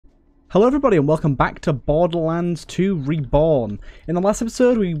Hello everybody and welcome back to Borderlands 2 Reborn. In the last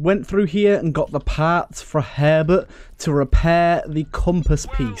episode we went through here and got the parts for Herbert to repair the compass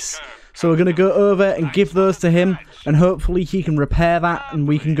piece. So we're going to go over and give those to him and hopefully he can repair that and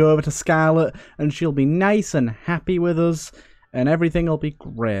we can go over to Scarlet and she'll be nice and happy with us and everything will be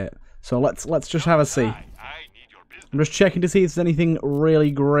great. So let's just have a see. I'm just checking to see if there's anything really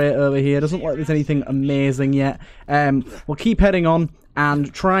great over here. Doesn't look like there's anything amazing yet. We'll keep heading on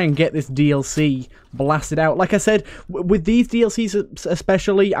and try and get this DLC blasted out. Like I said, with these DLCs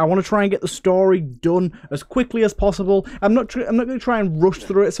especially, I want to try and get the story done as quickly as possible. I'm not going to try and rush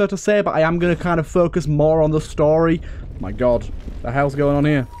through it, so to say, but I am going to kind of focus more on the story. My God, what the hell's going on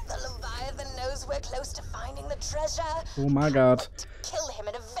here? The Leviathan knows we're close to finding the treasure. Oh my God. Kill him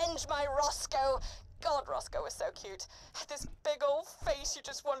and avenge my Roscoe. God, Roscoe was so cute. Had this big old face you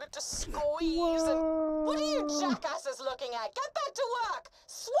just wanted to squeeze. And what are you jackasses looking at? Get back to work.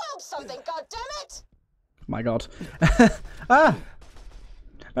 Swab something, goddammit. My God.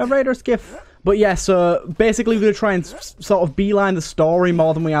 A raider skiff. But yeah, so basically we're going to try and sort of beeline the story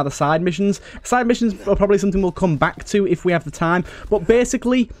more than we are the side missions. Side missions are probably something we'll come back to if we have the time. But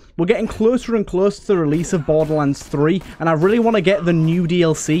basically, we're getting closer and closer to the release of Borderlands 3. And I really want to get the new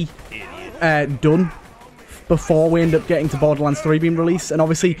DLC done before we end up getting to Borderlands 3 being released. And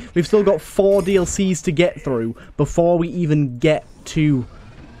obviously, we've still got 4 DLCs to get through before we even get to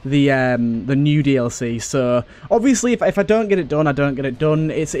the new DLC. So obviously, if I don't get it done, I don't get it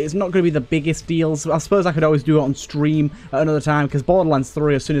done. It's not going to be the biggest deals. I suppose I could always do it on stream at another time because Borderlands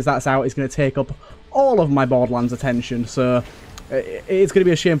 3, as soon as that's out, is going to take up all of my Borderlands attention. So it's going to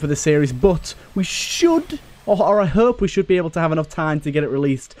be a shame for this series, but we should, or I hope we should be able to have enough time to get it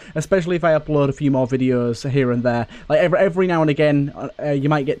released, especially if I upload a few more videos here and there. Like every now and again, you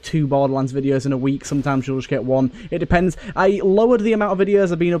might get 2 Borderlands videos in a week. Sometimes you'll just get 1. It depends. I lowered the amount of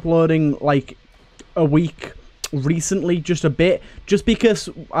videos I've been uploading, like, a week recently, just a bit, just because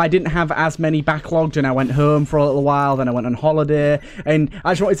I didn't have as many backlogged and I went home for a little while, then I went on holiday, and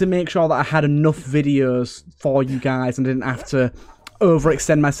I just wanted to make sure that I had enough videos for you guys and didn't have to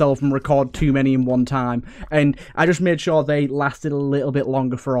overextend myself and record too many in one time, and I just made sure they lasted a little bit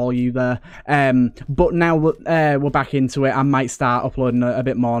longer for all you there. But now we're back into it. I might start uploading a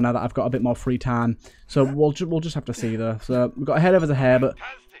bit more now that I've got a bit more free time, so we'll just have to see though. So we've got to head over to here, but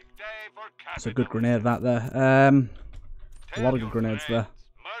it's a good grenade that there. A lot of good grenades there.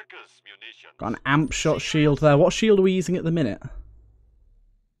 Got an amp shot shield there. What shield are we using at the minute?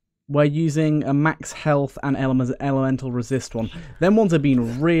 We're using a max health and elemental resist one. Them ones have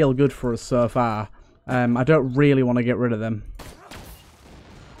been real good for us so far. I don't really want to get rid of them.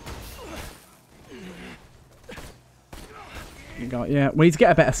 Yeah, we need to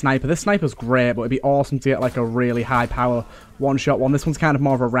get a better sniper. This sniper's great, but it'd be awesome to get like a really high power one-shot one. This one's kind of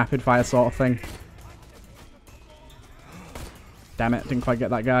more of a rapid fire sort of thing. Damn it, didn't quite get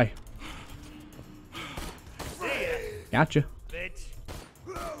that guy. Gotcha.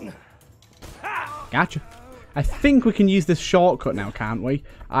 Gotcha. I think we can use this shortcut now, can't we?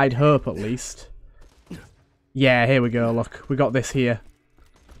 I'd hope, at least. Yeah, here we go, look. We got this here.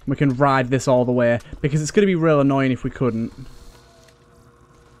 We can ride this all the way, because it's going to be real annoying if we couldn't.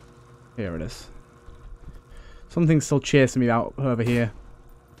 Here it is. Something's still chasing me out over here.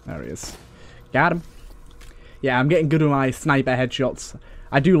 There he is. Got him. Yeah, I'm getting good with my sniper headshots.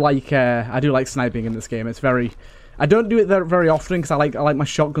 I do like sniping in this game. It's very... I don't do it very often because I like my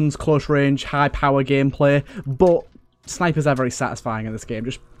shotguns, close range, high power gameplay, but snipers are very satisfying in this game.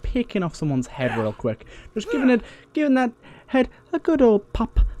 Just picking off someone's head real quick, just giving that head a good old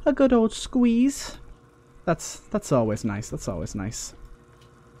pop, a good old squeeze. That's always nice. That's always nice.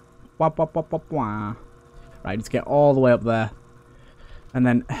 Wop wop wop wop wah. Right, let's get all the way up there, and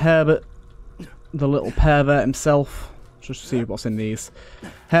then Herbert, the little pervert himself. Just to see what's in these.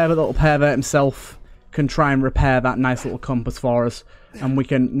 Herbert, the little pervert himself, can try and repair that nice little compass for us, and we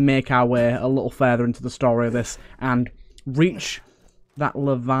can make our way a little further into the story of this and reach that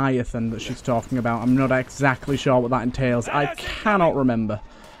Leviathan that she's talking about. I'm not exactly sure what that entails. I cannot remember.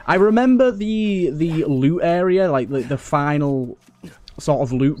 I remember the loot area, like the final sort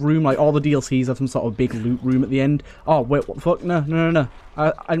of loot room, like all the DLCs have some sort of big loot room at the end. Oh wait, what the fuck? No.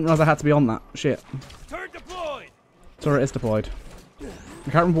 I didn't realize I had to be on that. Shit. Turret deployed. Turret is deployed. I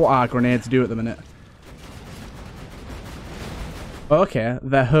can't remember what our grenades do at the minute. Okay,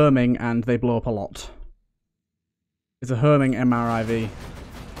 they're homing and they blow up a lot. It's a homing MRIV.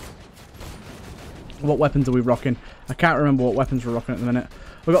 What weapons are we rocking? I can't remember what weapons we're rocking at the minute.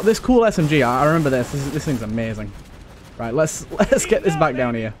 We've got this cool SMG. I remember this. This thing's amazing. Right, let's get this back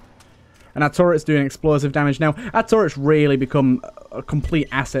down here. And our turret's doing explosive damage now. Our turret's really become a complete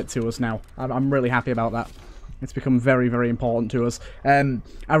asset to us now. I'm really happy about that. It's become very, very important to us.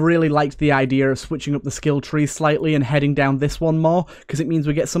 I really liked the idea of switching up the skill tree slightly and heading down this one more, because it means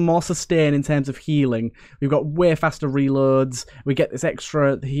we get some more sustain in terms of healing. We've got way faster reloads. We get this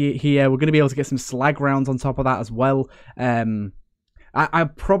extra here. We're going to be able to get some slag rounds on top of that as well. I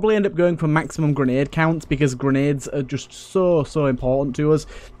probably end up going for maximum grenade counts, because grenades are just so important to us.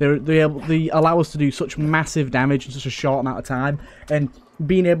 They allow us to do such massive damage in such a short amount of time, and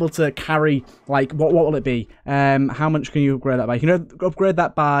being able to carry, like, what will it be? How much can you upgrade that by? You can upgrade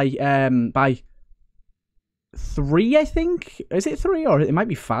that by 3, I think. Is it 3, or it might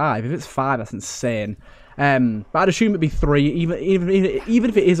be 5? If it's 5, that's insane. But I'd assume it'd be 3. Even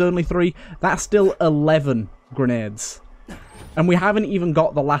if it is only 3, that's still 11 grenades. And we haven't even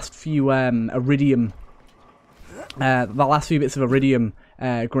got the last few iridium, the last few bits of iridium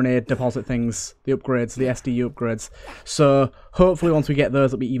grenade deposit things, the upgrades, the SDU upgrades. So hopefully once we get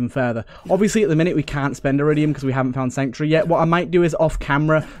those, it'll be even further. Obviously at the minute we can't spend iridium because we haven't found Sanctuary yet. What I might do is off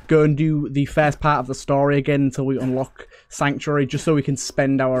camera go and do the first part of the story again until we unlock Sanctuary, just so we can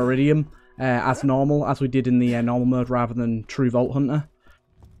spend our iridium as normal, as we did in the normal mode rather than True Vault Hunter.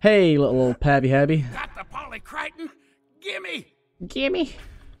 Hey, little pervy Herbie. Got the Polycriton? Gimme! Gimme.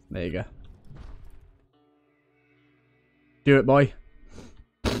 There you go. Do it, boy.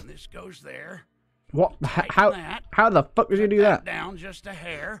 This goes there. What? How the fuck did you do that? Down just a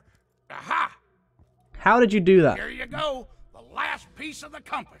hair. Aha! How did you do that? Here you go. The last piece of the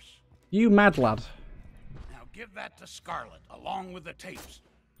compass. You mad lad. Now give that to Scarlet along with the tapes,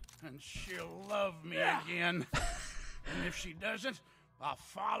 and she'll love me again. And if she doesn't, I'll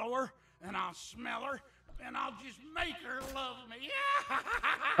follow her and I'll smell her and I'll just make her love me.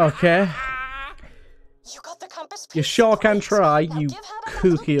 Okay. You got the compass piece? You sure can try, Now you give her that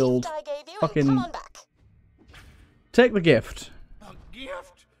kooky little old gift I gave you and fucking... come on back. Take the gift. A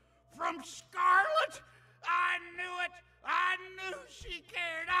gift from Scarlet? I knew it. I knew she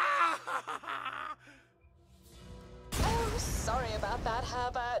cared. Oh, sorry about that,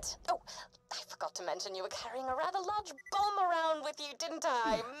 Herbert. Oh, I forgot to mention you were carrying a rather large bomb around with you, didn't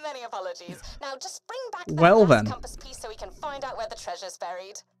I? Many apologies. Now just bring back that last compass piece so we can find out where the treasure's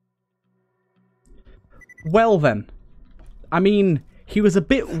buried. Well then. I mean, he was a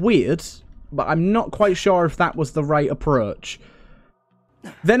bit weird, but I'm not quite sure if that was the right approach.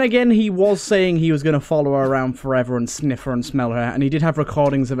 Then again, he was saying he was going to follow her around forever and sniff her and smell her, and he did have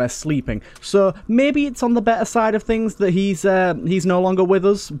recordings of her sleeping. So maybe it's on the better side of things that he's no longer with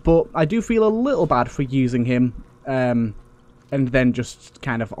us, but I do feel a little bad for using him, and then just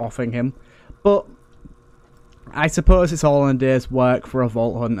kind of offing him. But I suppose it's all in a day's work for a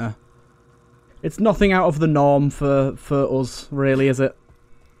Vault Hunter. It's nothing out of the norm for us, really, is it?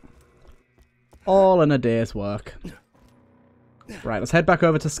 All in a day's work. Right, let's head back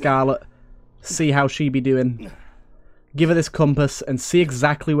over to Scarlet, see how she be doing. Give her this compass and see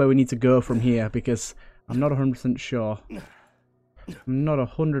exactly where we need to go from here, because I'm not 100% sure. I'm not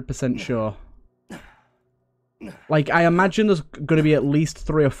 100% sure. Like, I imagine there's going to be at least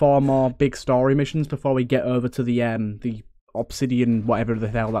 3 or 4 more big story missions before we get over to the Obsidian, whatever the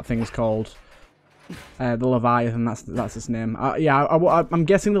hell that thing is called. The Leviathan, that's its name. Yeah, I'm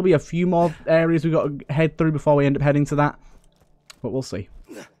guessing there'll be a few more areas we've got to head through before we end up heading to that. But we'll see.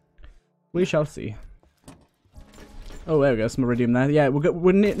 We shall see. Oh, there we go, some iridium there. Yeah,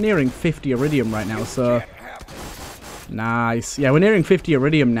 we're nearing 50 iridium right now, so... Nice. Yeah, we're nearing 50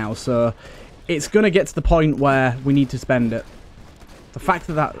 iridium now, so... It's going to get to the point where we need to spend it. The fact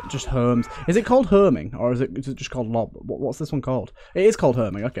that just herms... Is it called herming? Or is it just called lob? What's this one called? It is called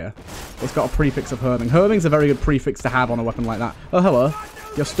herming, okay. It's got a prefix of herming. Herming's a very good prefix to have on a weapon like that. Oh, hello.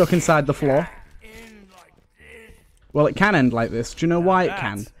 You're stuck inside the floor. Well, it can end like this. Do you know why it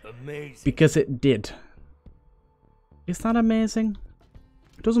can? Because it did. Is that amazing?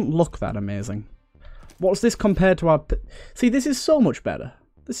 It doesn't look that amazing. What's this compared to our... See, this is so much better.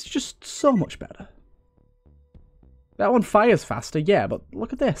 This is just so much better. That one fires faster, yeah, but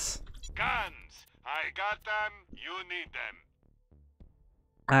look at this. Guns! I got them, you need them.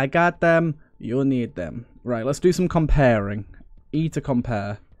 I got them, you need them. Right, let's do some comparing. E to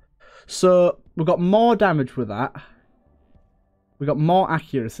compare. So, we've got more damage with that. We've got more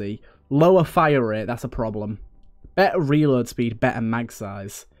accuracy. Lower fire rate, that's a problem. Better reload speed, better mag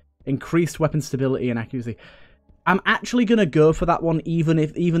size. Increased weapon stability and accuracy. I'm actually going to go for that one even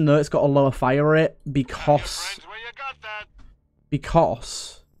though it's got a lower fire rate because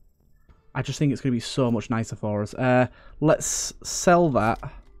I just think it's going to be so much nicer for us. Let's sell that.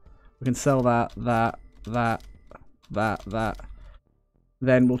 We can sell that.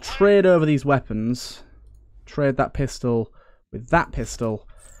 Then we'll trade over these weapons. Trade that pistol with that pistol.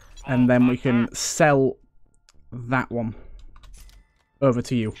 And then we can sell that one over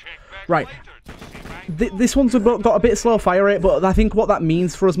to you. Right. This one's got a bit slow fire rate, but I think what that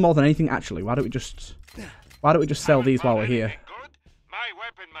means for us more than anything... Actually, why don't we just sell these while we're here?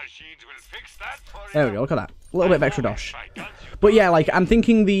 There we go, look at that. A little bit of extra dosh. But yeah, like, I'm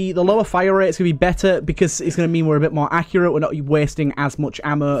thinking the lower fire rate's going to be better because it's going to mean we're a bit more accurate. We're not wasting as much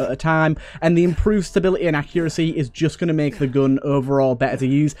ammo at a time. And the improved stability and accuracy is just going to make the gun overall better to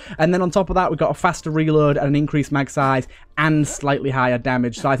use. And then on top of that, we've got a faster reload and an increased mag size and slightly higher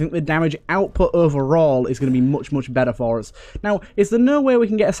damage. So I think the damage output overall is going to be much, much better for us. Now, is there no way we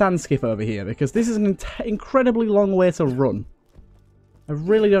can get a sand skip over here? Because this is an incredibly long way to run. I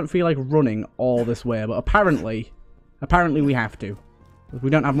really don't feel like running all this way, but apparently we have to. We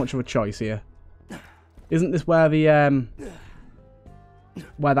don't have much of a choice here. Isn't this where the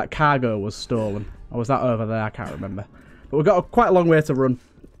where that cargo was stolen? Or was that over there? I can't remember. But we've got quite a long way to run.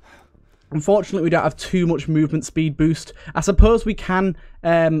 Unfortunately, we don't have too much movement speed boost. I suppose we can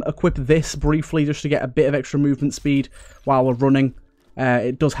equip this briefly just to get a bit of extra movement speed while we're running.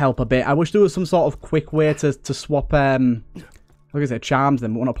 It does help a bit. I wish there was some sort of quick way to swap... Like I said, charms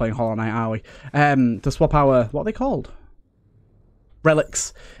then, but we're not playing Hollow Knight, are we? To swap our... What are they called?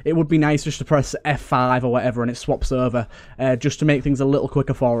 Relics. It would be nice just to press F5 or whatever and it swaps over, just to make things a little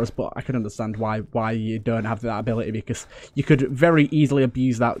quicker for us, but I can understand why you don't have that ability, because you could very easily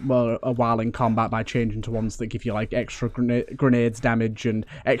abuse that a while in combat by changing to ones that give you like extra grenades damage and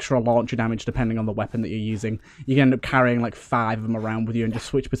extra launcher damage depending on the weapon that you're using. You can end up carrying like 5 of them around with you and just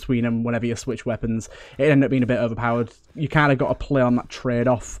switch between them whenever you switch weapons. It ended up being a bit overpowered. You kind of got to play on that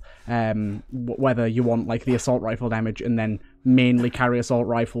trade-off, whether you want like the assault rifle damage and then mainly carry assault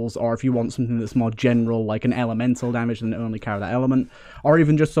rifles, or if you want something that's more general like an elemental damage and only carry that element, or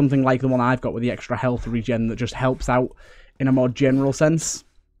even just something like the one I've got with the extra health regen that just helps out in a more general sense.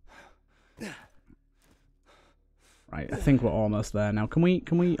 Right, I think we're almost there now. Can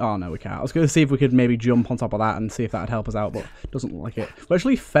we? Oh, no, we can't. I was going to see if we could maybe jump on top of that and see if that would help us out, but it doesn't look like it. We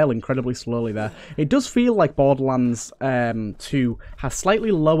actually fell incredibly slowly there. It does feel like Borderlands 2 has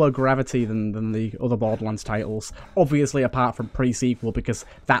slightly lower gravity than the other Borderlands titles. Obviously, apart from pre-sequel, because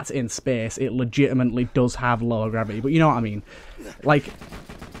that's in space, it legitimately does have lower gravity. But you know what I mean? Like,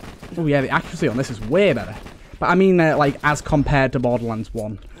 oh yeah, the accuracy on this is way better. But I mean, like, as compared to Borderlands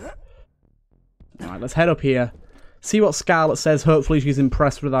 1. Alright, let's head up here. See what Scarlet says. Hopefully she's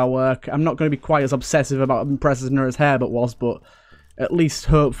impressed with our work. I'm not going to be quite as obsessive about impressing her as Herbert was, but at least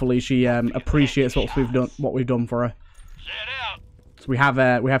hopefully she appreciates what we've done for her. So we have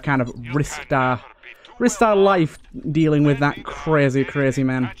kind of risked our life dealing with that crazy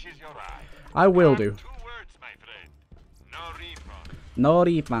man. I will do. No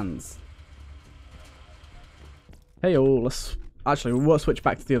refunds. Hey, let's actually we won't switch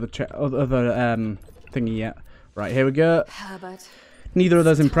back to the other thingy yet. Right, here we go. Herbert, neither of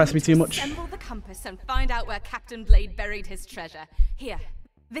those impressed me too much. Assemble the compass and find out where Captain Blade buried his treasure. Here,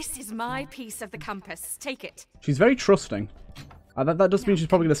 this is my piece of the compass. Take it. She's very trusting. That does mean she's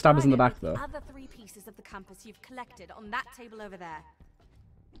probably going to stab us in the back, though. Other 3 pieces of the compass you've collected on that table over there.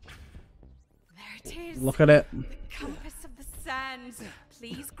 There it is. Look at it. The compass of the sands.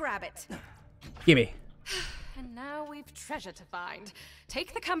 Please grab it. Gimme. And now we've treasure to find.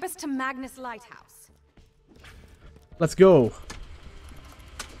 Take the compass to Magnus Lighthouse. Let's go.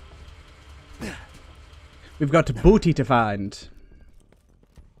 We've got booty to find.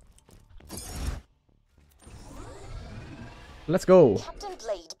 Let's go. Captain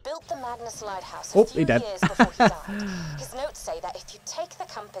Blade built the Magnus Lighthouse Oh, a few he did. years before he died. His notes say that if you take the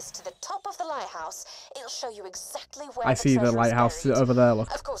compass to the top of the lighthouse, it'll show you exactly where I see the treasure is lighthouse buried. over there,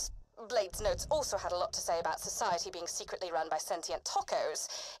 look. Of course, Blade's notes also had a lot to say about society being secretly run by sentient tacos.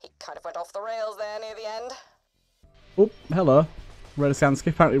 He kind of went off the rails there near the end. Oh, hello. Raider Sandskip.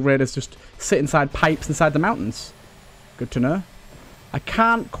 Apparently raiders just sit inside pipes inside the mountains. Good to know. I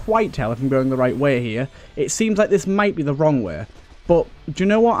can't quite tell if I'm going the right way here. It seems like this might be the wrong way. But do you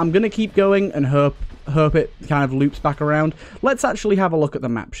know what? I'm going to keep going and hope it kind of loops back around. Let's actually have a look at the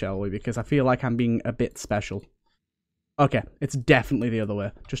map, shall we? Because I feel like I'm being a bit special. Okay, it's definitely the other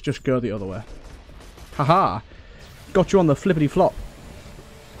way. Just go the other way. Haha. Got you on the flippity flop.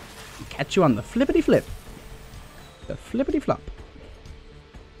 Catch you on the flippity flip. The flippity flop.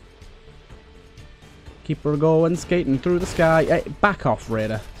 Keep her going, skating through the sky. Hey, back off,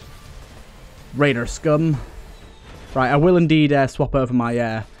 Raider. Raider scum. Right, I will indeed swap over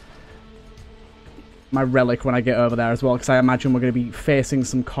my my relic when I get over there as well, because I imagine we're going to be facing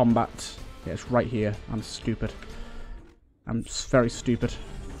some combat. Yeah, it's right here. I'm stupid. I'm very stupid.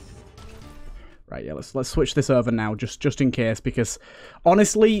 Right, yeah, let's switch this over now, just in case, because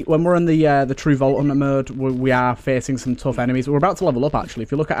honestly, when we're in the true Vault Hunter mode, we are facing some tough enemies. We're about to level up, actually.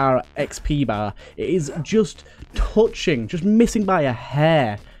 If you look at our XP bar, it is just touching, just missing by a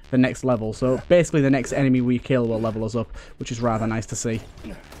hair the next level. So basically, the next enemy we kill will level us up, which is rather nice to see.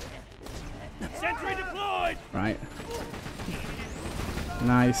 Sentry deployed. Right.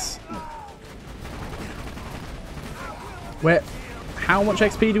 Nice. Wait. How much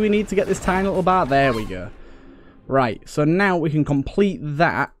XP do we need to get this tiny little bar? There we go. Right, so now we can complete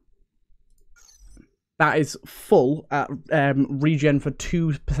that. That is full at regen for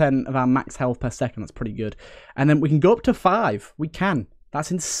 2% of our max health per second. That's pretty good. And then we can go up to 5. We can.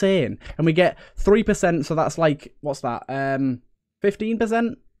 That's insane. And we get 3%, so that's like, what's that?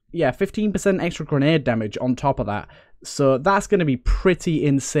 15%? Yeah, 15% extra grenade damage on top of that. So that's going to be pretty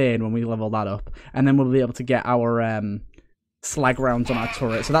insane when we level that up. And then we'll be able to get our slag rounds on our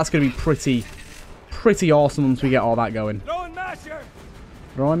turret. So that's going to be pretty awesome once we get all that going. Throwing masher.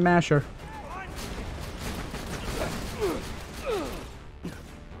 Throwing masher.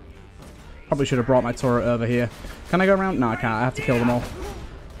 Probably should have brought my turret over here. Can I go around? No, I can't. I have to kill them all.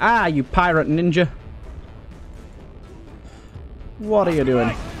 Ah, you pirate ninja. What are you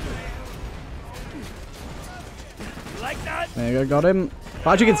doing? Like that? There you go, got him.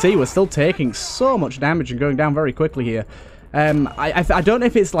 But as you can see, we're still taking so much damage and going down very quickly here. I don't know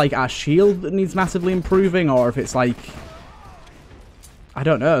if it's like our shield that needs massively improving, or if it's like, I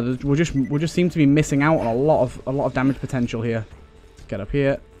don't know. We just seem to be missing out on a lot of damage potential here. Get up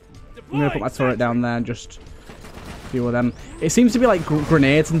here. I'm gonna put my turret down there and just deal with them. It seems to be like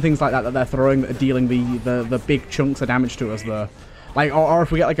grenades and things like that they're throwing that are dealing the big chunks of damage to us though. Like, or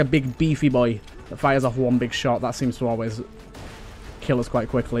if we get like a big beefy boy that fires off one big shot, that seems to always kill us quite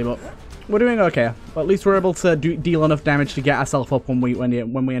quickly. But we're doing okay. But at least we're able to deal enough damage to get ourselves up when we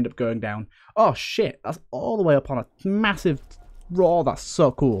end up going down. Oh shit! That's all the way up on a massive roar. That's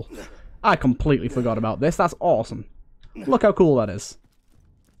so cool. I completely forgot about this. That's awesome. Look how cool that is.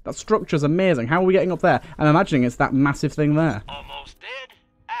 That structure's amazing. How are we getting up there? I'm imagining it's that massive thing there. Almost dead?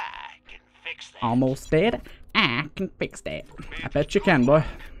 I can fix that. Almost dead? I can fix that. I bet you can, boy. A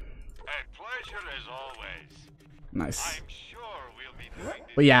pleasure as always. Nice. I'm sure we'll be doing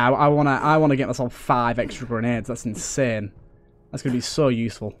this. But yeah, I wanna get myself 5 extra grenades. That's insane. That's gonna be so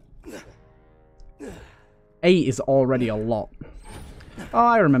useful. 8 is already a lot. Oh,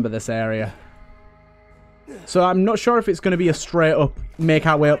 I remember this area. So I'm not sure if it's going to be a straight up make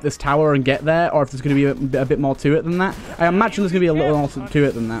our way up this tower and get there, or if there's going to be a bit more to it than that. I imagine there's going to be a little more to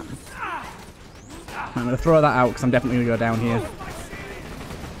it than that. I'm going to throw that out because I'm definitely going to go down here.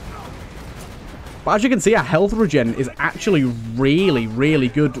 But as you can see, our health regen is actually really, really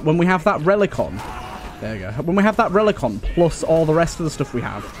good when we have that relic on. There you go. When we have that relic on, plus all the rest of the stuff we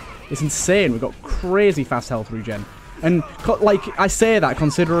have. It's insane. We've got crazy fast health regen. And, like, I say that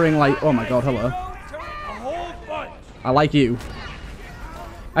considering, like, oh my god, hello. I like you.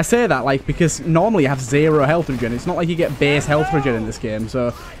 I say that, like, because normally you have 0 health regen. It's not like you get base health regen in this game,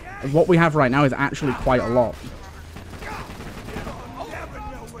 so what we have right now is actually quite a lot.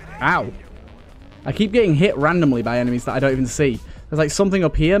 Ow. I keep getting hit randomly by enemies that I don't even see. There's, like, something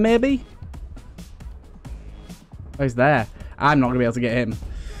up here, maybe? Oh, he's there. I'm not going to be able to get him.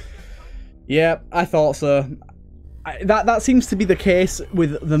 Yeah, I thought so. That seems to be the case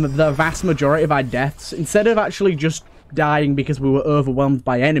with the vast majority of our deaths. Instead of actually just dying because we were overwhelmed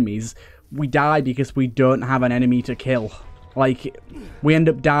by enemies, we die because we don't have an enemy to kill. Like, we end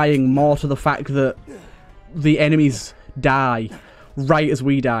up dying more to the fact that the enemies die right as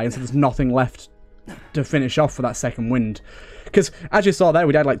we die, and so there's nothing left to finish off for that second wind. Because, as you saw there,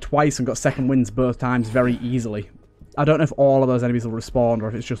 we died like twice and got second winds both times very easily. I don't know if all of those enemies will respawn, or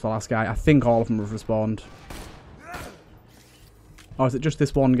if it's just the last guy. I think all of them have respawned. Or is it just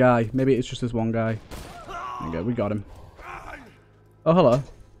this one guy? Maybe it's just this one guy. There we go, we got him. Oh, hello.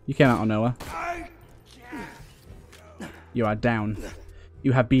 You came out of nowhere. You are down.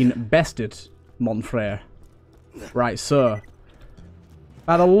 You have been bested, mon frere. Right, so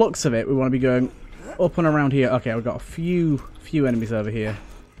by the looks of it, we want to be going up and around here. Okay, we've got a few enemies over here.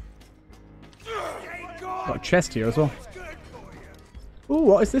 Got a chest here as well. Ooh,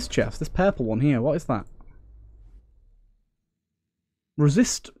 what is this chest? This purple one here. What is that?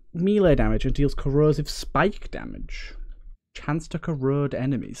 Resist melee damage and deals corrosive spike damage. Chance to corrode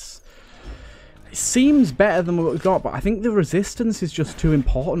enemies. It seems better than what we've got, but I think the resistance is just too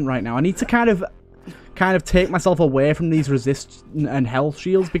important right now. I need to kind of take myself away from these resist and health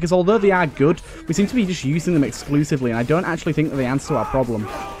shields, because although they are good, we seem to be just using them exclusively, and I don't actually think they're the answer to our problem.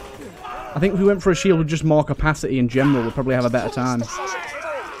 I think if we went for a shield with just more capacity in general, we'd probably have a better time. Which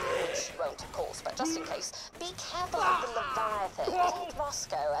won't, of course, but just in case, be careful of the Leviathan. It ain't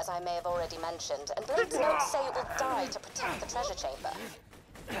Roscoe, as I may have already mentioned, and Blade's notes say it will die to protect the treasure chamber.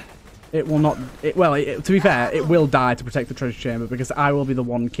 It will not... to be fair, it will die to protect the treasure chamber because I will be the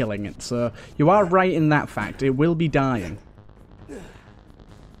one killing it. So you are right in that fact. It will be dying.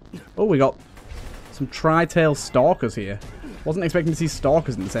 Oh, we got some tri-tail stalkers here. Wasn't expecting to see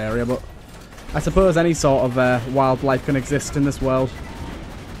stalkers in this area, but I suppose any sort of wildlife can exist in this world.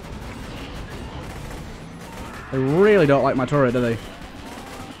 They really don't like my turret, do they?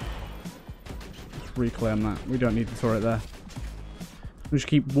 Let's reclaim that. We don't need the turret there. We just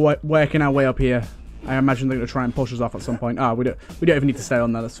keep working our way up here. I imagine they're going to try and push us off at some point. Ah, we don't even need to stay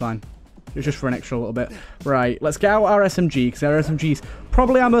on there. That's fine. It's just for an extra little bit. Right, let's get out our SMG, because our SMG's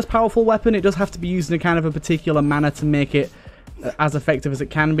probably our most powerful weapon. It does have to be used in a kind of a particular manner to make it as effective as it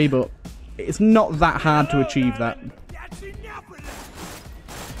can be, but it's not that hard to achieve that.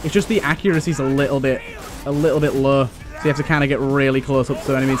 It's just the accuracy's a little bit low, so you have to kind of get really close up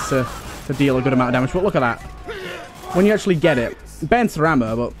to enemies to deal a good amount of damage. But look at that. When you actually get it, bends their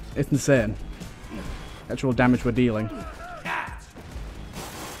ammo, but it's insane. Actual damage we're dealing.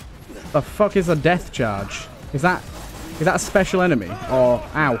 The fuck is a death charge? Is that a special enemy? Or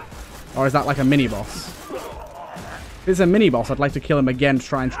ow. Or is that like a mini boss? If it's a mini boss, I'd like to kill him again to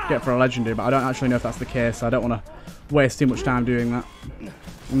try and get for a legendary, but I don't actually know if that's the case, so I don't want to waste too much time doing that.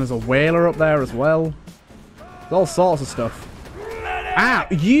 And there's a whaler up there as well. There's all sorts of stuff. Ah,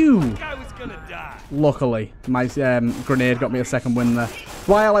 you! Luckily, my grenade got me a second win there.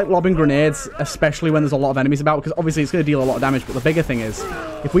 Why I like lobbing grenades, especially when there's a lot of enemies about, because obviously it's going to deal a lot of damage, but the bigger thing is,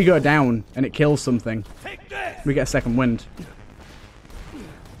 if we go down and it kills something, we get a second wind.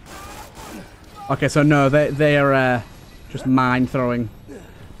 Okay, so no, they are just mine-throwing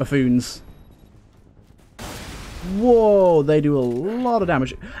buffoons. Whoa, they do a lot of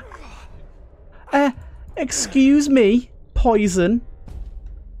damage. Excuse me, poison?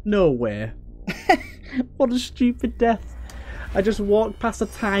 No way. What a stupid death. I just walked past a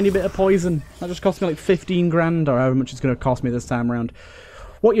tiny bit of poison. That just cost me like 15 grand, or however much it's going to cost me this time around.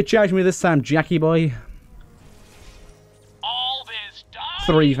 What you charging me this time, Jackie boy?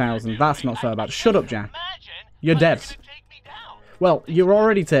 3,000. That's not so bad. Shut up, Jack. You're dead. Well, you're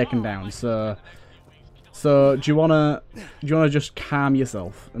already taken down, so do you wanna just calm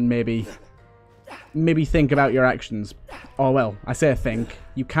yourself and maybe think about your actions? Oh well, I say think.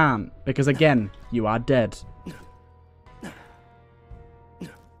 You can't, because again, you are dead.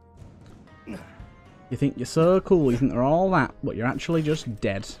 You think you're so cool, you think they're all that, but you're actually just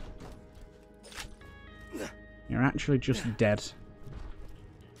dead. You're actually just dead.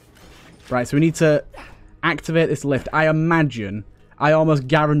 Right, so we need to activate this lift. I almost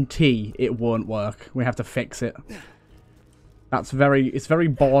guarantee it won't work. We have to fix it. It's very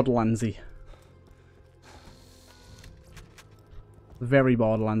Borderlandsy. Very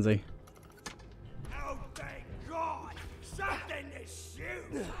Borderlandsy. Oh, thank God! Something to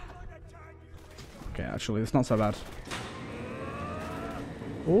shoot! Okay, actually, it's not so bad.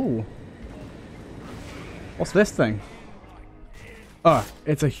 Ooh. What's this thing? Oh,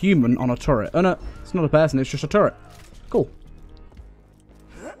 it's a human on a turret. Oh no, it's not a person, it's just a turret. Cool.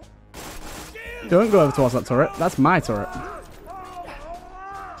 Don't go over towards that turret. That's my turret.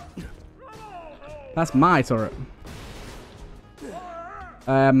 That's my turret.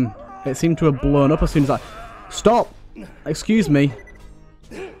 It seemed to have blown up as soon as I... Stop! Excuse me.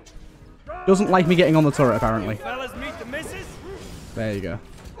 Doesn't like me getting on the turret, apparently. There you go.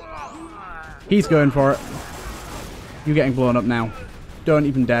 He's going for it. You're getting blown up now. Don't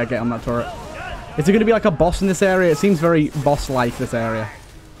even dare get on that turret. Is it going to be like a boss in this area? It seems very boss-like, this area.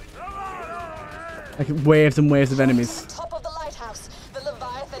 Like waves and waves of enemies. Top of the lighthouse. The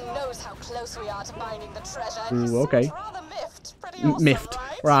Leviathan knows how close we are to finding the treasure. Ooh, okay. Rather miffed. Pretty awesome, Miffed.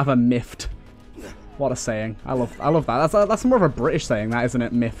 right? Rather miffed. What a saying. I love that. That's more of a British saying, that, isn't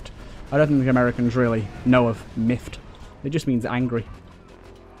it? Miffed. I don't think Americans really know of miffed. It just means angry.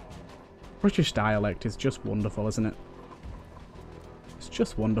 British dialect is just wonderful, isn't it? It's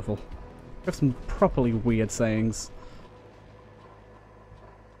just wonderful. We have some properly weird sayings.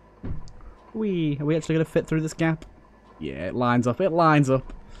 Are we actually going to fit through this gap? Yeah, it lines up. It lines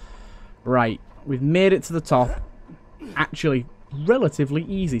up. Right. We've made it to the top. Actually, relatively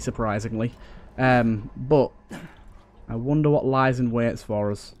easy, surprisingly. But I wonder what lies in wait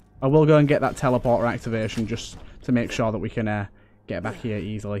for us. I will go and get that teleporter activation just to make sure that we can get back here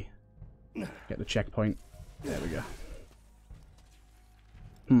easily. Get the checkpoint. There we go.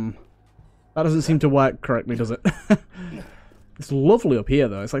 That doesn't seem to work correctly, does it? It's lovely up here,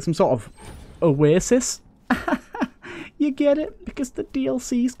 though. It's like some sort of oasis. You get it? Because the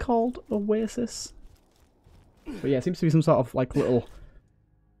DLC's called Oasis. But yeah, it seems to be some sort of like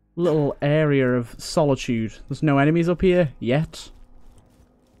little area of solitude. There's no enemies up here yet.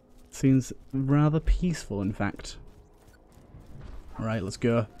 Seems rather peaceful, in fact. Alright, let's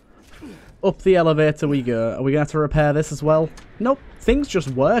go. Up the elevator we go. Are we going to have to repair this as well? Nope. Things just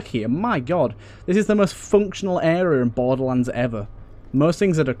work here. My god. This is the most functional area in Borderlands ever. Most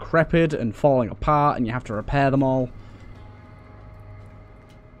things are decrepit and falling apart and you have to repair them all.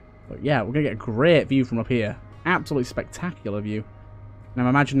 But yeah, we're going to get a great view from up here. Absolutely spectacular view. And I'm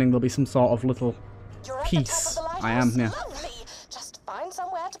imagining there'll be some sort of little piece. I am, yeah. Lovely. Just find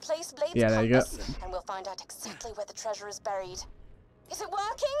somewhere to place Blade's Yeah, there you go. and we'll find out exactly where the treasure is buried. Is it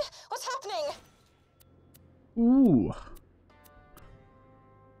working? What's happening? Ooh.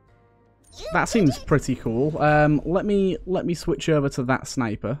 That seems pretty cool. Let me switch over to that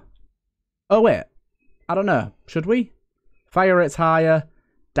sniper. Oh wait. I don't know. Should we? Fire rate's higher.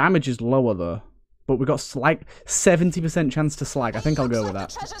 Damage is lower though. But we've got like 70% chance to slag. I think I'll go with that.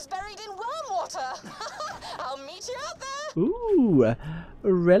 The treasure's buried in worm water. I'll meet you out there. Ooh.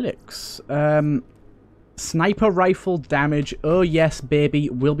 Relics. Sniper rifle damage. Oh yes, baby.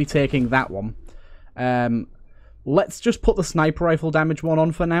 We'll be taking that one. Let's just put the sniper rifle damage one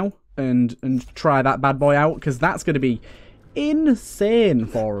on for now. And try that bad boy out. Because that's going to be insane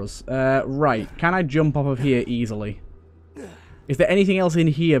for us. Right. Can I jump off of here easily? Is there anything else in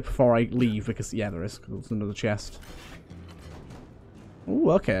here before I leave? Because, yeah, there is. There's another chest.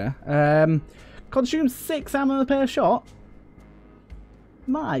 Ooh, okay. Consume 6 ammo per shot?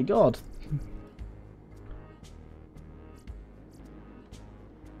 My god.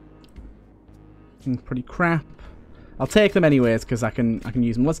 Pretty crap. I'll take them anyways because I can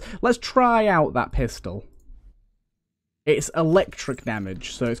use them. Let's try out that pistol. It's electric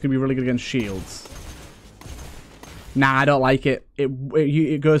damage, so it's gonna be really good against shields. Nah, I don't like it.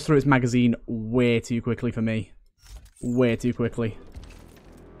 It goes through its magazine way too quickly for me. Way too quickly.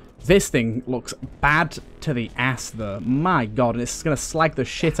 This thing looks bad to the ass though. My god, and it's gonna slag the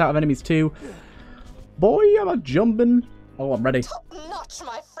shit out of enemies too. Boy, am I jumping. Oh, I'm ready. Top notch,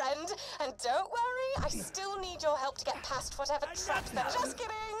 my friend. And don't worry, I still need your help to get past whatever traps they're just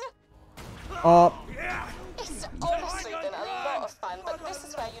kidding. Oh. It's honestly been a lot of fun, but this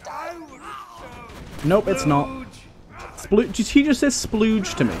is where you die. Nope, it's not. He just says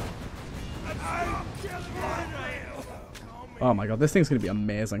splooge to me. Oh my god, this thing's gonna be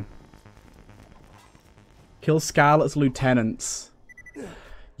amazing. Kill Scarlet's lieutenants.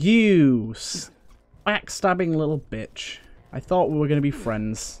 You backstabbing little bitch. I thought we were gonna be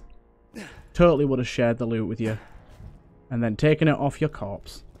friends. Totally would have shared the loot with you. And then taken it off your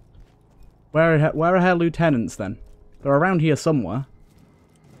corpse. Where are her lieutenants then? They're around here somewhere.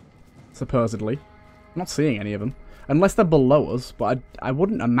 Supposedly. I'm not seeing any of them. Unless they're below us, but I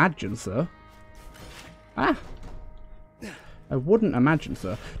wouldn't imagine so. Ah! I wouldn't imagine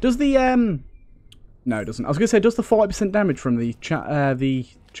so. Does the, no, it doesn't. I was going to say, does the 40% damage from the charm,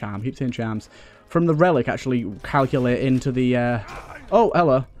 I keep saying charms, from the relic actually calculate into the, oh,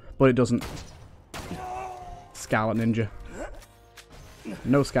 hello. But it doesn't. Scarlet Ninja.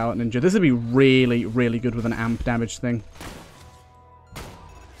 No Scarlet Ninja. This would be really, really good with an amp damage thing.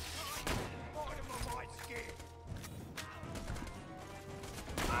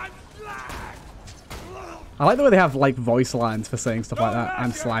 I like the way they have, like, voice lines for saying stuff like that.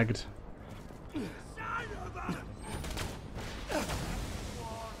 I'm slagged.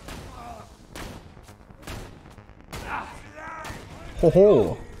 Ho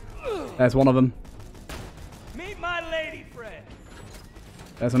ho! There's one of them. Meet my lady friend.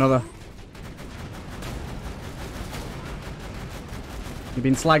 There's another. You've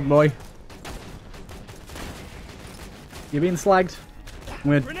been slagged, boy. You've been slagged.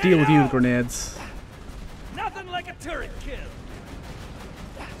 I'm gonna deal with you with grenades. Nothing like a turret kill.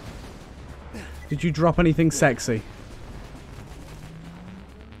 Did you drop anything sexy?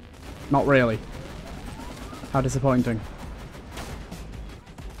 Not really. How disappointing.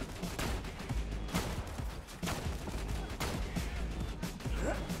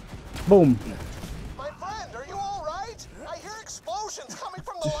 Boom. My friend, are you all right? I hear explosions coming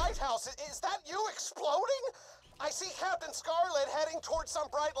from the lighthouse. Is that you exploding? I see Captain Scarlet heading towards some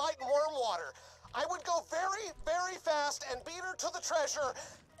bright light in Wormwater. I would go very, very fast and beat her to the treasure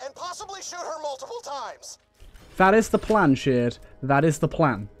and possibly shoot her multiple times. That is the plan, Shade. That is the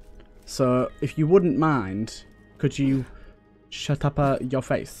plan. So, if you wouldn't mind, could you shut up your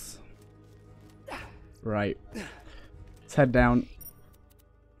face? Right. Let's head down.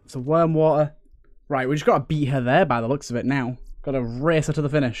 So, Wormwater. Right, we just got to beat her there by the looks of it now. Gotta race her to the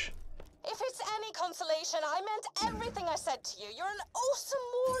finish. If it's any consolation, I meant everything I said to you. You're an awesome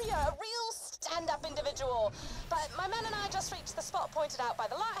warrior, a real stand-up individual. But my men and I just reached the spot pointed out by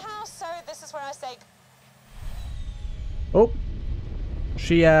the lighthouse, so this is where I say... Oh.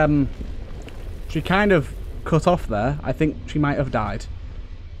 She kind of cut off there. I think she might have died.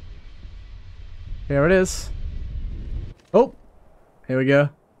 Here it is. Oh. Here we go.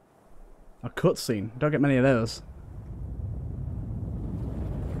 A cutscene. Don't get many of those.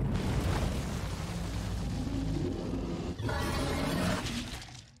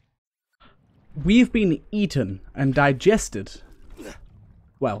 We've been eaten and digested.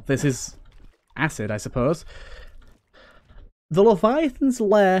 Well, this is acid, I suppose. The Leviathan's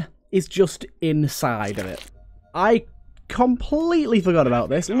lair is just inside of it. I completely forgot about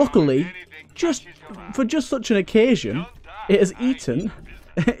this. Luckily, for such an occasion, it has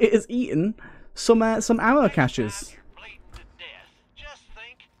eaten some ammo caches.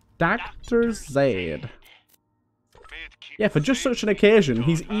 Dr. Zaid. Yeah, for just such an occasion,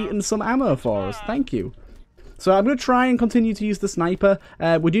 he's eaten some ammo for us. Thank you. So I'm going to try and continue to use the sniper.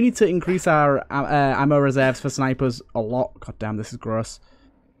 We do need to increase our ammo reserves for snipers a lot. God damn, this is gross.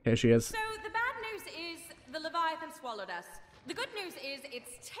 Here she is. So the bad news is the Leviathan swallowed us. The good news is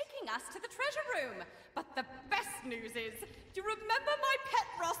it's taking us to the treasure room. But the best news is, do you remember my pet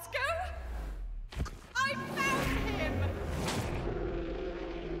Roscoe? I found him!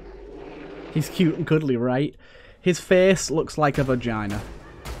 He's cute and cuddly, right? His face looks like a vagina.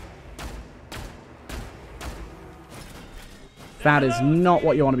 That is not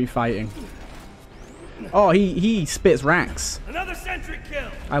what you want to be fighting. Oh, he spits racks. Another sentry kill.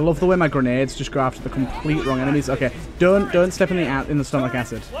 I love the way my grenades just go after the complete wrong enemies. Okay, don't step in the stomach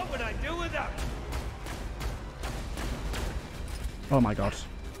acid. What would I do without? Oh my god.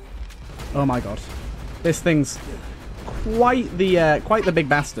 Oh my god. This thing's quite the big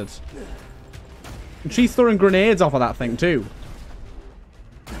bastard. And she's throwing grenades off of that thing too.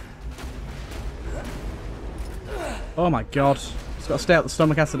 Oh my god. It's got to stay out the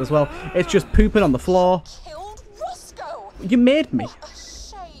stomach acid as well. It's just pooping on the floor. Killed Roscoe! You made me. What a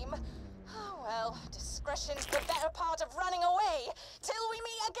shame. Oh well, discretion's the better part of running away. Till we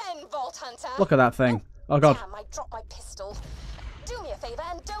meet again, Vault Hunter. Look at that thing. Oh god. Damn, I dropped my pistol. Do me a favor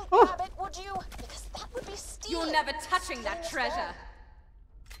and don't Oh. grab it, would you? Because that would be stealing. You're never touching that treasure.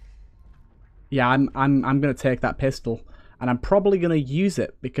 Yeah, I'm gonna take that pistol, and I'm probably gonna use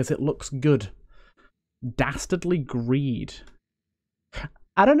it because it looks good. Dastardly greed.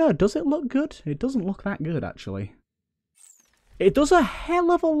 I don't know, does it look good? It doesn't look that good, actually. It does a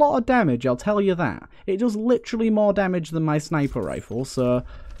hell of a lot of damage, I'll tell you that. It does literally more damage than my sniper rifle, so...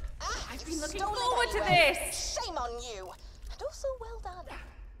 I've been looking forward to this! Shame on you! And also well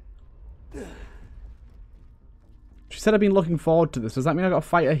done. She said I've been looking forward to this. Does that mean I got to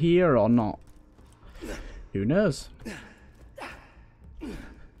fight her here or not? Who knows?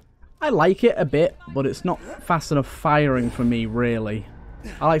 I like it a bit, but it's not fast enough firing for me, really.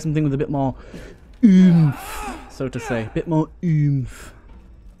 I like something with a bit more oomph, so to say. A bit more oomph.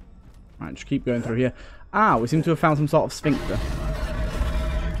 Right, just keep going through here. Ah, we seem to have found some sort of sphincter.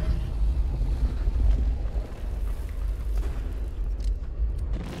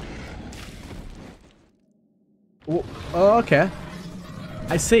 Oh, okay.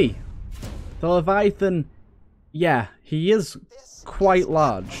 I see. The Leviathan, yeah, he is quite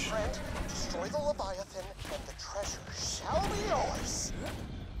large. Friend, destroy the Leviathan and the treasure shall be yours.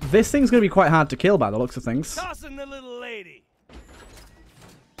 This thing's going to be quite hard to kill by the looks of things. Tossing the little lady.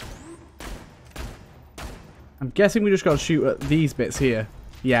 I'm guessing we just got to shoot at these bits here.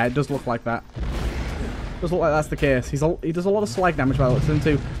 Yeah, it does look like that. Does look like that's the case. He does a lot of slag damage by the looks of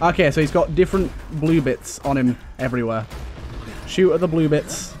him too. Okay, so he's got different blue bits on him everywhere. Shoot at the blue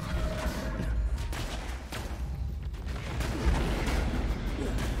bits.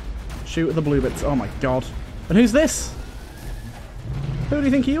 Shoot at the blue bits. Oh my god. And who's this? Who do you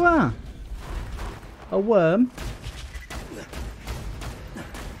think you are? A worm?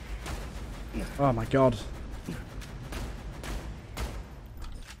 Oh my god.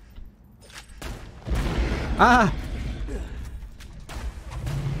 Ah!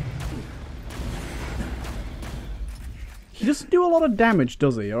 He doesn't do a lot of damage,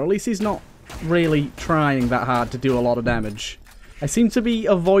 does he? Or at least he's not really trying that hard to do a lot of damage. I seem to be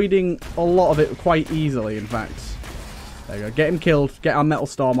avoiding a lot of it quite easily, in fact. There you go. Get him killed. Get our Metal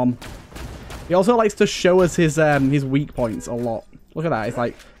Storm on. He also likes to show us his weak points a lot. Look at that. He's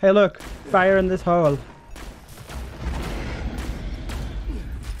like, hey look, fire in this hole.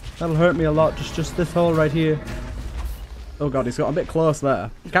 That'll hurt me a lot, just this hole right here. Oh god, he's got a bit close there.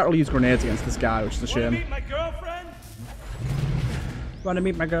 Can't really use grenades against this guy, which is a Wanna shame. meet my girlfriend? Wanna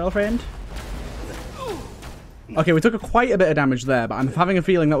meet my girlfriend? Okay, we took quite a bit of damage there, but I'm having a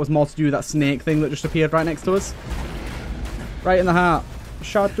feeling that was more to do with that snake thing that just appeared right next to us. Right in the heart.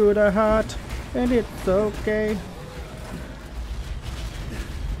 Shot through the heart, and it's okay.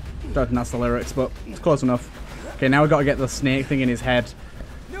 Don't think that's the lyrics, but it's close enough. Okay, now we've got to get the snake thing in his head.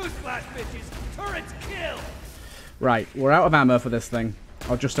 Newsflash, bitches! Turrets kill! Right, we're out of ammo for this thing.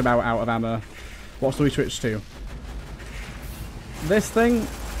 Or just about out of ammo. What do we switch to? This thing?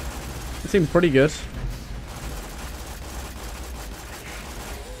 It seems pretty good.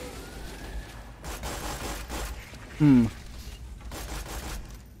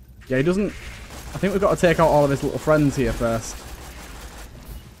 Yeah, he doesn't... I think we've got to take out all of his little friends here first.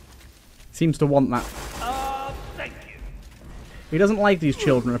 Seems to want that. Thank you. He doesn't like these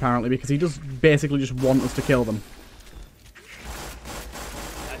children, apparently, because he does basically just want us to kill them.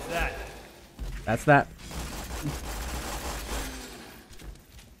 That's that. That's that.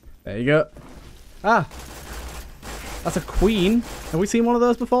 There you go. Ah! That's a queen. Have we seen one of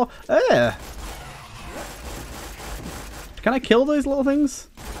those before? Can I kill those little things?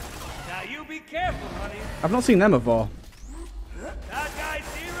 Now you be careful, honey. I've not seen them before. That guy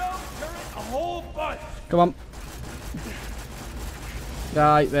zero, turret, a whole bunch. Come on.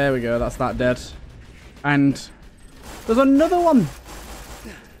 Right, there we go. That's that dead. And there's another one.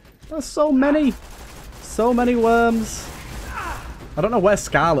 There's so many. So many worms. I don't know where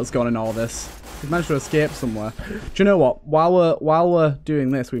Scarlet's gone in all this. We've managed to escape somewhere. Do you know what? While we're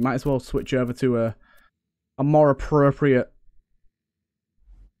doing this, we might as well switch over to a more appropriate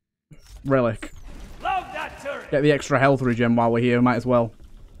relic. Load that turret. Get the extra health regen while we're here. Might as well.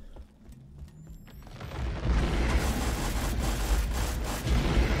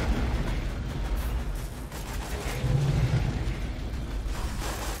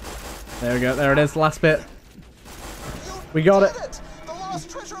 There we go. There it is. Last bit. We got it. The lost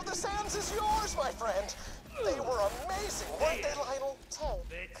treasure of the sands is yours, my friend. They were amazing, weren't they, Lionel?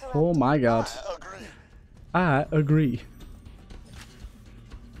 Oh my god. Agree. I agree.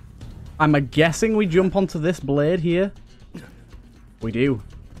 I'm guessing we jump onto this blade here. We do.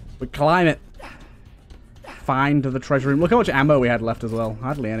 We climb it. Find the treasure room. Look how much ammo we had left as well.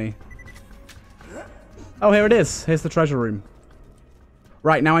 Hardly any. Oh, here it is. Here's the treasure room.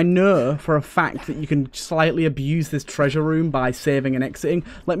 Right, now I know for a fact that you can slightly abuse this treasure room by saving and exiting.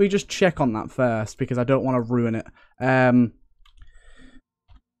 Let me just check on that first, because I don't want to ruin it.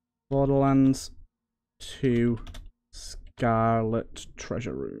 Borderlands 2 Scarlet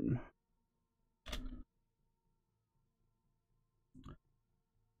Treasure Room.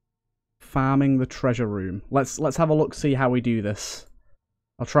 Farming the treasure room. Let's have a look, see how we do this.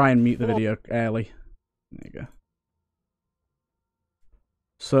 I'll try and mute the video early. There you go.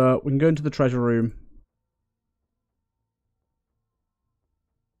 So, we can go into the treasure room.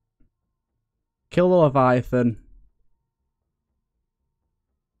 Kill the Leviathan.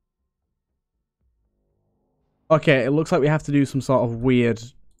 Okay, it looks like we have to do some sort of weird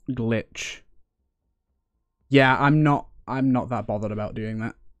glitch. Yeah, I'm not that bothered about doing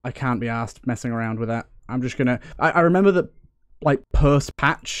that. I can't be asked messing around with that. I'm just gonna... I remember that, like,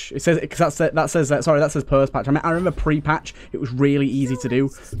 post-patch. It says... Because that says post-patch. I mean, I remember pre-patch. It was really easy to do.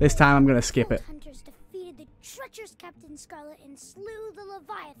 This time, I'm gonna skip it. Hunters defeated the treacherous Captain Scarlet and slew the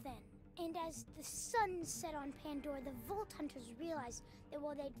Leviathan. And as the sun set on Pandora, the Vault Hunters realized that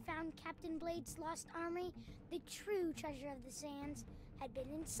while they'd found Captain Blade's lost armory, the true treasure of the sands had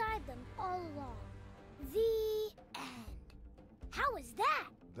been inside them all along. The end. How was that?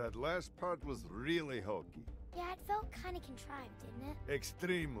 That last part was really hokey. Yeah, it felt kind of contrived, didn't it?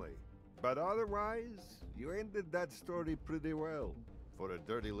 Extremely. But otherwise, you ended that story pretty well. For a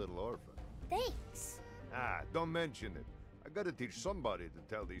dirty little orphan. Thanks. Ah, don't mention it. I gotta teach somebody to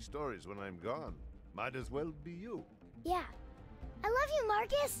tell these stories when I'm gone. Might as well be you. Yeah. I love you,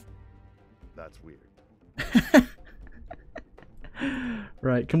 Marcus. That's weird.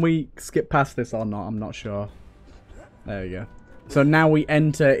 Right, can we skip past this or not? I'm not sure. There we go. So now we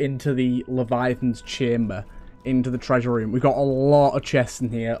enter into the Leviathan's chamber, into the treasure room. We've got a lot of chests in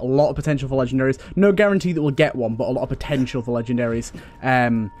here, a lot of potential for legendaries. No guarantee that we'll get one, but a lot of potential for legendaries.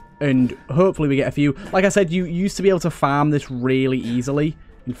 And hopefully we get a few. Like I said, you used to be able to farm this really easily.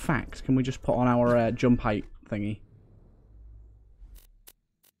 In fact, can we just put on our jump height thingy?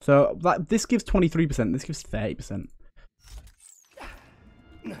 So this gives 23%, this gives 30%.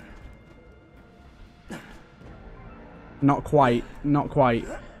 Not quite, not quite.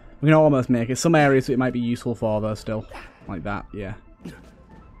 We can almost make it. Some areas it might be useful for though still. Like that, yeah.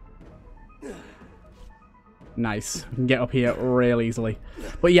 Nice. We can get up here real easily.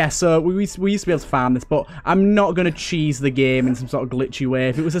 But yeah, so we used to be able to farm this, but I'm not going to cheese the game in some sort of glitchy way.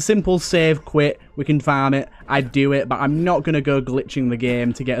 If it was a simple save, quit, we can farm it, I'd do it, but I'm not going to go glitching the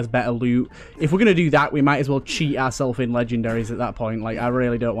game to get us better loot. If we're going to do that, we might as well cheat ourselves in legendaries at that point. Like, I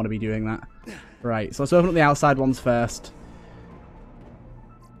really don't want to be doing that. Right, so let's open up the outside ones first.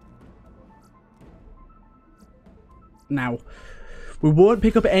 Now, we won't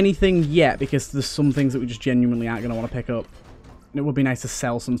pick up anything yet because there's some things that we just genuinely aren't going to want to pick up. And it would be nice to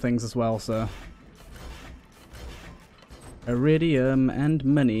sell some things as well, so... Iridium and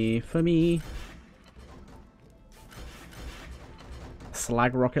money for me.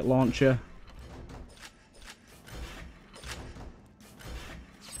 Slag rocket launcher.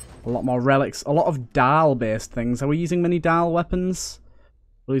 A lot more relics. A lot of Dahl-based things. Are we using many Dahl weapons?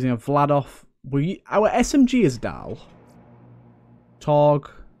 We're using a Vladov. Our SMG is Dahl. Torg.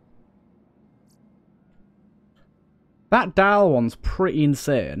 That Dahl one's pretty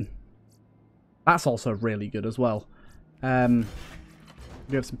insane. That's also really good as well. We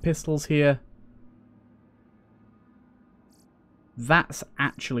have some pistols here. That's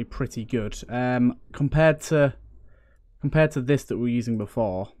actually pretty good. Compared to this that we were using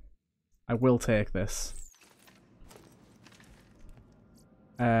before, I will take this.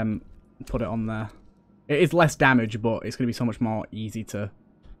 Put it on there. It is less damage, but it's going to be so much more easy to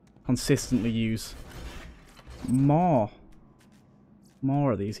consistently use. More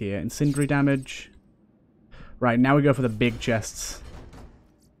of these here. Incendiary damage. Right, now we go for the big chests.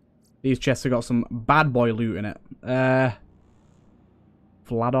 These chests have got some bad boy loot in it.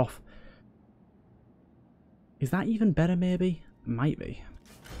 Vladov. Is that even better, maybe? Might be.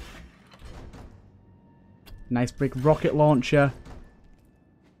 Nice big rocket launcher.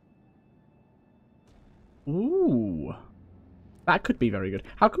 Ooh. That could be very good.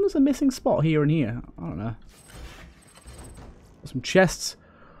 How come there's a missing spot here and here? I don't know. Some chests.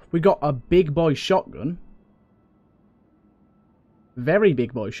 We got a big boy shotgun. Very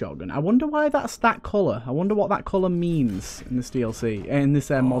big boy shotgun. I wonder why that's that colour. I wonder what that colour means in this DLC. In this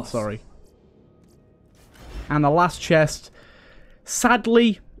mod, sorry. And the last chest.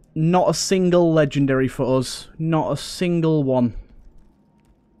 Sadly, not a single legendary for us. Not a single one.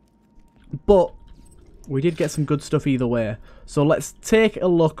 But we did get some good stuff either way. So let's take a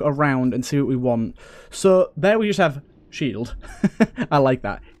look around and see what we want. So there we just have shield. I like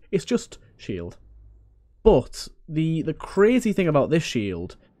that. It's just shield. But the crazy thing about this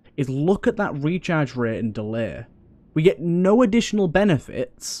shield is look at that recharge rate and delay. We get no additional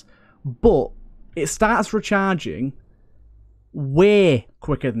benefits, but it starts recharging way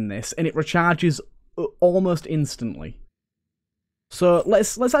quicker than this, and it recharges almost instantly. So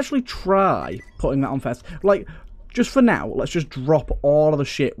let's actually try putting that on first. Like, just for now, let's just drop all of the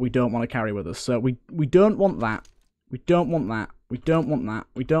shit we don't want to carry with us. So we don't want that. We don't want that. We don't want that.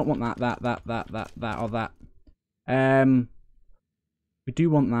 We don't want that, that, or that. We do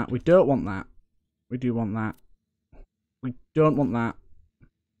want that. We don't want that. We do want that. We don't want that.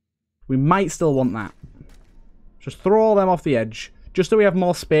 We might still want that. Just throw all them off the edge. Just so we have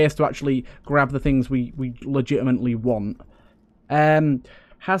more space to actually grab the things we legitimately want.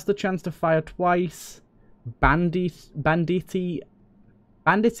 Has the chance to fire twice. Banditi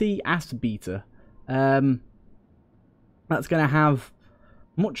ass beater. That's going to have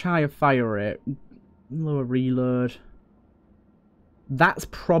much higher fire rate. Lower reload. That's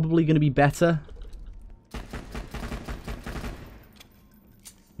probably going to be better.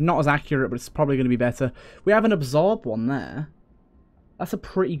 Not as accurate, but it's probably going to be better. We have an absorb one there. That's a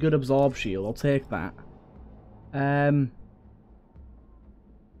pretty good absorb shield. I'll take that. I'm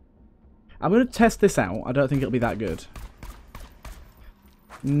going to test this out. I don't think it'll be that good.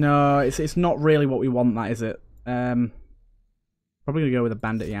 No, it's not really what we want, that, is it? Probably going to go with a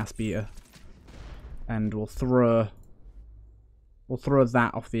bandit ass beater. And we'll throw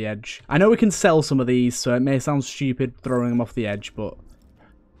that off the edge. I know we can sell some of these, so it may sound stupid throwing them off the edge, but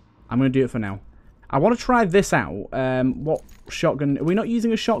I'm going to do it for now. I want to try this out. What shotgun? Are we not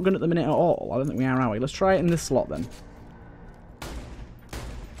using a shotgun at the minute at all? I don't think we are we? Let's try it in this slot then.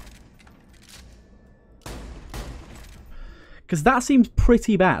 Because that seems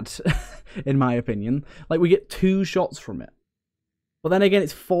pretty bad, in my opinion. Like, we get 2 shots from it. But then again,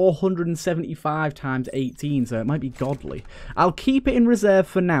 it's 475 times 18, so it might be godly. I'll keep it in reserve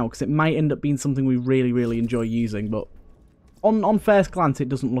for now, because it might end up being something we really, really enjoy using. But on first glance, it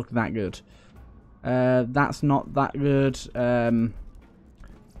doesn't look that good. That's not that good. Don't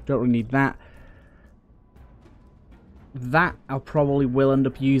really need that. That I probably will end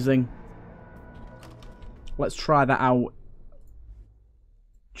up using. Let's try that out.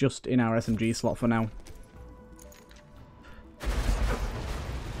 Just in our SMG slot for now.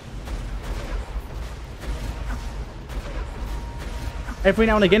 Every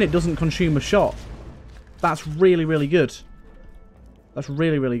now and again it doesn't consume a shot. That's really, really good. That's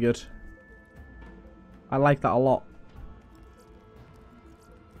really, really good. I like that a lot.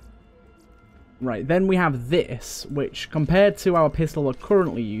 Right, then we have this, which compared to our pistol we're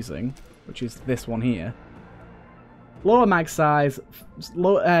currently using, which is this one here, lower mag size,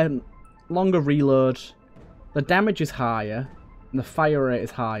 longer reload, the damage is higher, and the fire rate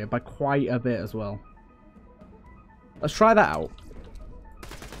is higher by quite a bit as well. Let's try that out.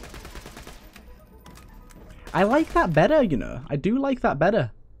 I like that better, you know. I do like that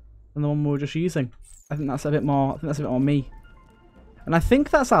better than the one we were just using. I think that's a bit more. I think that's a bit more me. And I think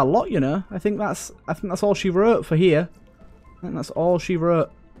that's our lot, you know. I think that's all she wrote for here. I think that's all she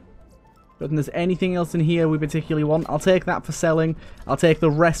wrote. Don't think there's anything else in here we particularly want. I'll take that for selling. I'll take the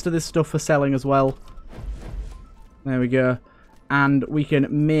rest of this stuff for selling as well. There we go. And we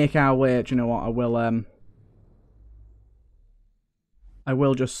can make our way. Do you know what? I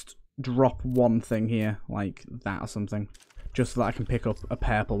will just drop one thing here, like that or something, just so that I can pick up a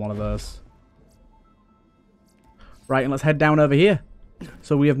purple one of those. Right, and let's head down over here.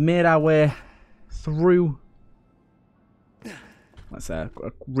 So we have made our way through. Let's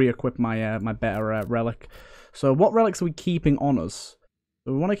re-equip my my better relic. So what relics are we keeping on us?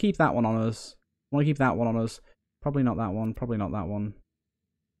 So we want to keep that one on us. We want to keep that one on us. Probably not that one. Probably not that one.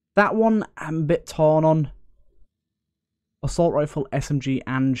 That one I'm a bit torn on. Assault rifle, SMG,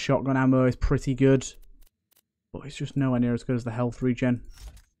 and shotgun ammo is pretty good, but it's just nowhere near as good as the health regen.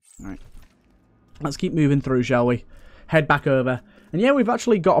 Alright. Let's keep moving through, shall we? Head back over. And yeah, we've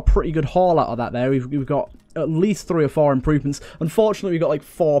actually got a pretty good haul out of that there. We've got at least 3 or 4 improvements. Unfortunately, we got like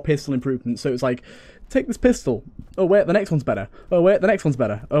 4 pistol improvements, so it's like, take this pistol. Oh wait, the next one's better. Oh wait, the next one's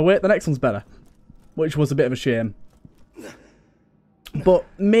better. Oh wait, the next one's better. Which was a bit of a shame. But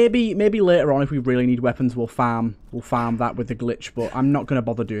maybe later on, if we really need weapons, we'll farm that with the glitch. But I'm not going to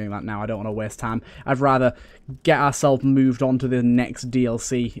bother doing that now. I don't want to waste time. I'd rather get ourselves moved on to the next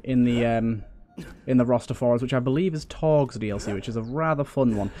DLC in the roster for us, which I believe is Torg's DLC, which is a rather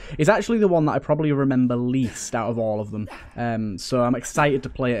fun one. It's actually the one that I probably remember least out of all of them. So I'm excited to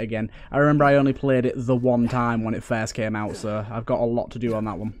play it again. I remember I only played it the one time when it first came out, so I've got a lot to do on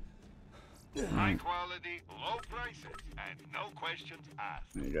that one. High quality, low prices, and no questions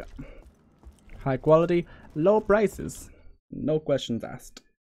asked. There you go. High quality, low prices, no questions asked.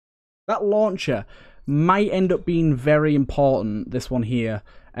 That launcher might end up being very important, this one here,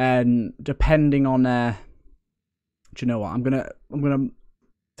 and depending on do you know what? I'm gonna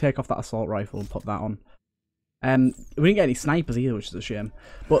take off that assault rifle and put that on. We didn't get any snipers either, which is a shame.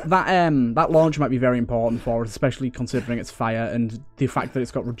 But that launcher might be very important for us, especially considering its fire and the fact that it's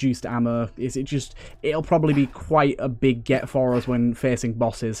got reduced ammo. It'll probably be quite a big get for us when facing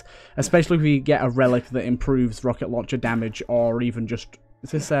bosses, especially if we get a relic that improves rocket launcher damage, or even just is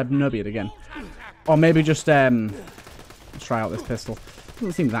this Nubiad again, or maybe just let's try out this pistol.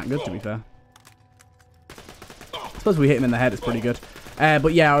 Doesn't seem that good, to be fair. I suppose we hit him in the head, it's pretty good.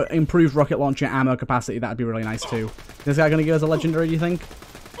 But yeah, improved rocket launcher ammo capacity, that'd be really nice too. Is this guy going to give us a legendary, do you think?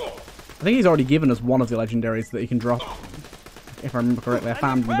 I think he's already given us one of the legendaries that he can drop. If I remember correctly, I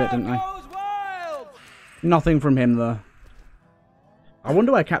farmed him a bit, didn't I? Nothing from him, though. I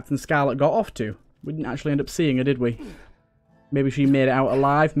wonder where Captain Scarlet got off to. We didn't actually end up seeing her, did we? Maybe she made it out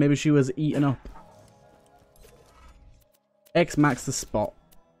alive. Maybe she was eaten up. X-Max the spot.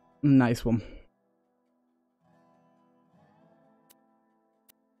 Nice one.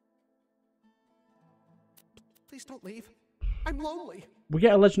 Please don't leave. I'm lonely. We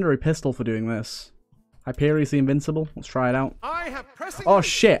get a legendary pistol for doing this. Hyperion the Invincible. Let's try it out. I have pressing oh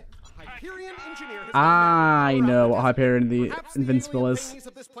shit! Hyperion engineer has I know what Hyperion the Invincible is.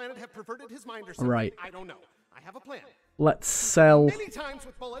 Right. I don't know. I have a plan. Let's sell Many times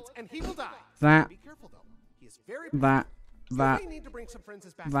with bullets and he will die. that. Be careful though. He is very That. You may need to bring some friends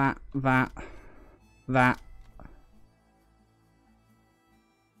back. That.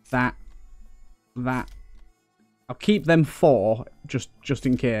 I'll keep them 4, just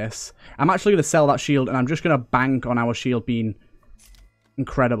in case. I'm actually going to sell that shield, and I'm just going to bank on our shield being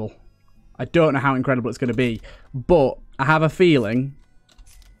incredible. I don't know how incredible it's going to be, but I have a feeling...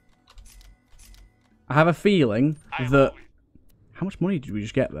 that... How much money did we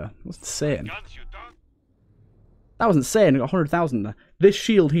just get there? That's insane. That was insane. I got 100,000 there. This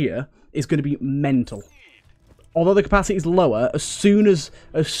shield here is going to be mental. Although the capacity is lower, as soon as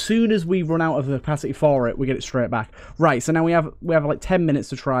we run out of the capacity for it, we get it straight back. Right, so now we have like 10 minutes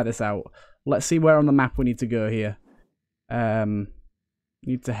to try this out. Let's see where on the map we need to go here.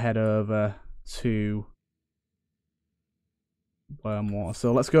 Need to head over to Wormwater.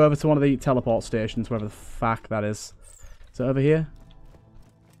 So let's go over to one of the teleport stations, wherever the fuck that is. So over here?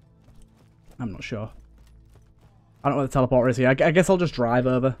 I'm not sure. I don't know what the teleporter is here. I guess I'll just drive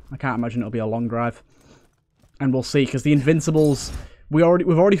over. I can't imagine it'll be a long drive. And we'll see, because the Invincibles... We've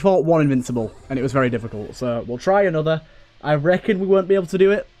already fought one Invincible, and it was very difficult. So we'll try another. I reckon we won't be able to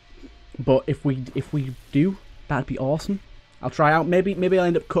do it. But if we do, that'd be awesome. I'll try out. Maybe I'll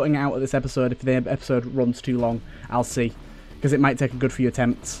end up cutting out of this episode if the episode runs too long. I'll see. Because it might take a good few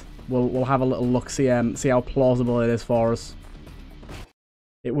attempts. We'll have a little look, see how plausible it is for us.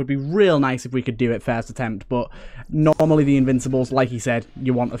 It would be real nice if we could do it first attempt, but normally the Invincibles, like he said,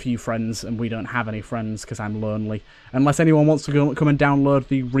 you want a few friends, and we don't have any friends because I'm lonely. Unless anyone wants to come and download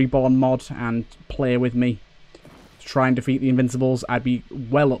the Reborn mod and play with me to try and defeat the Invincibles, I'd be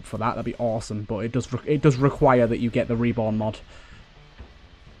well up for that. That'd be awesome, but it does require that you get the Reborn mod.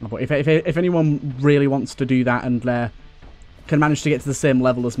 But if anyone really wants to do that and can manage to get to the same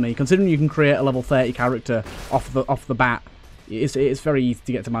level as me, considering you can create a level 30 character off the bat, it's very easy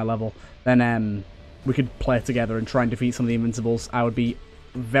to get to my level, then we could play together and try and defeat some of the Invincibles. I would be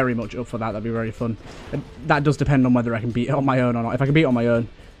very much up for that. That'd be very fun. And that does depend on whether I can beat it on my own or not. If I can beat it on my own,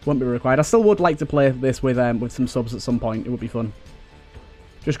 it won't be required. I still would like to play this with some subs at some point. It would be fun.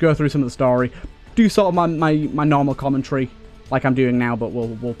 Just go through some of the story. Do sort of my normal commentary like I'm doing now, but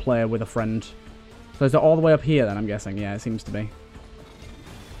we'll play with a friend. So is it all the way up here then, I'm guessing? Yeah, it seems to be.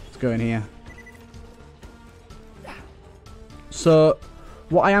 Let's go in here. So,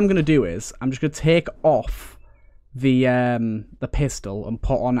 what I am going to do is, I'm just going to take off the pistol and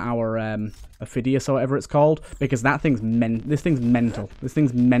put on our Ophidius or whatever it's called, because that thing's this thing's mental. This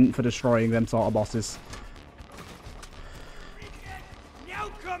thing's meant for destroying them sort of bosses. No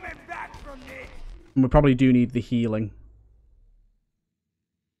coming back from this. And we probably do need the healing.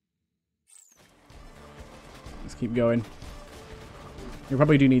 Let's keep going. We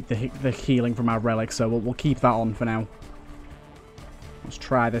probably do need the healing from our relic, so we'll keep that on for now. Let's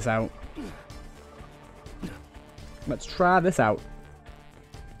try this out. Let's try this out.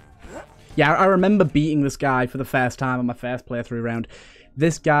 Yeah, I remember beating this guy for the first time on my first playthrough round.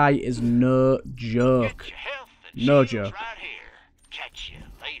 This guy is no joke. No joke. Right here. Catch you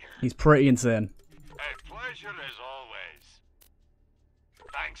later. He's pretty insane. A pleasure as always.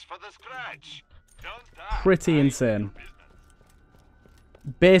 Thanks for the scratch. Don't die. Pretty insane.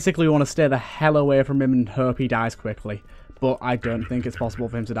 Basically, we want to stay the hell away from him and hope he dies quickly. But I don't think it's possible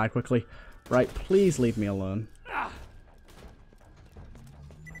for him to die quickly. Right, please leave me alone.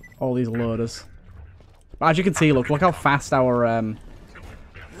 All these loaders. But as you can see, look how fast our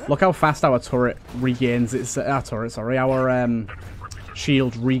turret regains its our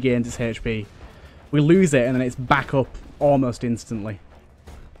shield regains its HP. We lose it and then it's back up almost instantly.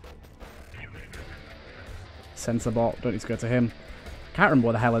 Sensor bot, don't need to go to him. Can't remember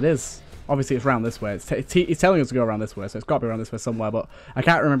where the hell it is. Obviously, it's around this way. It's telling us to go around this way, so it's got to be around this way somewhere, but I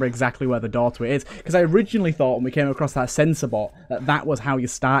can't remember exactly where the door to it is, because I originally thought when we came across that sensor bot that was how you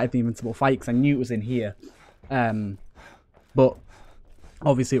started the Invincible fight, because I knew it was in here. But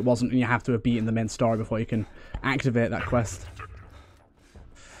obviously it wasn't, and you have to have beaten the main story before you can activate that quest.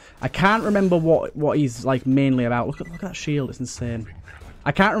 I can't remember what he's like mainly about. Look at that shield, it's insane.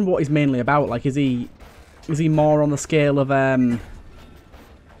 I can't remember what he's mainly about. Like, is he more on the scale of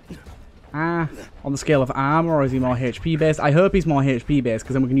on the scale of armor, or is he more HP based? I hope he's more HP based,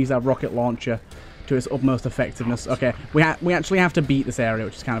 because then we can use our rocket launcher to its utmost effectiveness. Okay, we actually have to beat this area,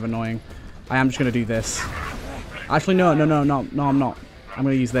 which is kind of annoying. I am just going to do this. Actually, no, I'm not. I'm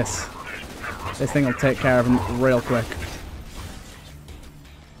going to use this. This thing will take care of him real quick.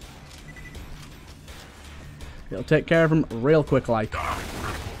 It'll take care of him real quick, like.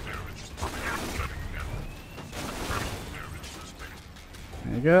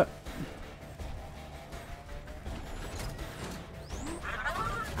 There you go.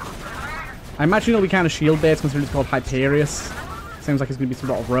 I imagine it'll be kind of shield-based, considering it's called Hyperius. Seems like it's going to be some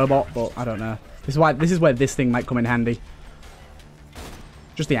sort of robot, but I don't know. This is where this thing might come in handy.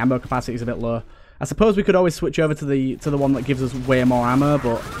 Just the ammo capacity is a bit low. I suppose we could always switch over to the one that gives us way more ammo,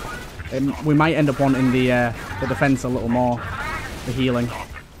 but we might end up wanting the defense a little more, the healing.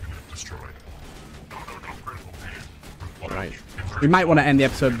 Right. We might want to end the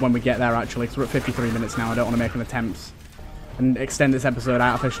episode when we get there, actually, because we're at 53 minutes now. I don't want to make an attempt and extend this episode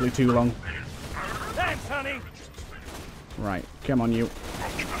artificially too long. Thanks, honey. Right, come on, you.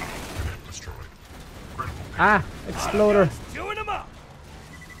 Ah, exploder. Doing him up.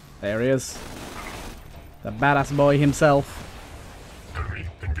 There he is. The badass boy himself.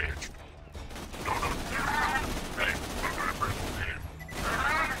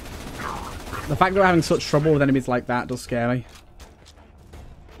 The fact that we're having such trouble with enemies like that does scare me.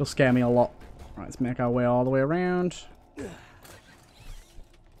 Does scare me a lot. Right, let's make our way all the way around.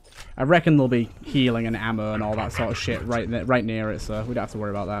 I reckon there'll be healing and ammo and all that sort of shit right near it, so we don't have to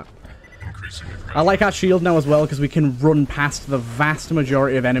worry about that. I like our shield now as well, because we can run past the vast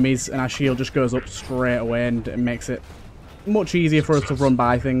majority of enemies, and our shield just goes up straight away, and it makes it much easier for us to run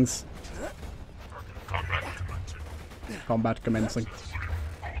by things. Combat commencing.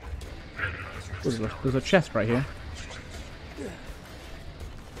 There's a chest right here.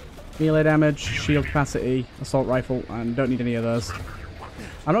 Melee damage, shield capacity, assault rifle, and don't need any of those.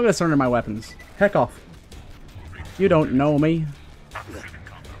 I'm not going to surrender my weapons. Heck off. You don't know me.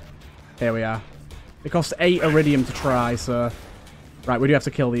 There we are. It costs 8 iridium to try, so... Right, we do have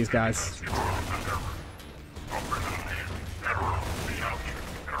to kill these guys.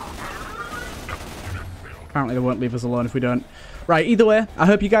 Apparently they won't leave us alone if we don't. Right, either way, I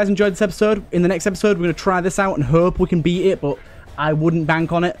hope you guys enjoyed this episode. In the next episode, we're going to try this out and hope we can beat it, but I wouldn't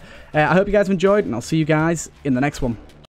bank on it. I hope you guys have enjoyed, and I'll see you guys in the next one.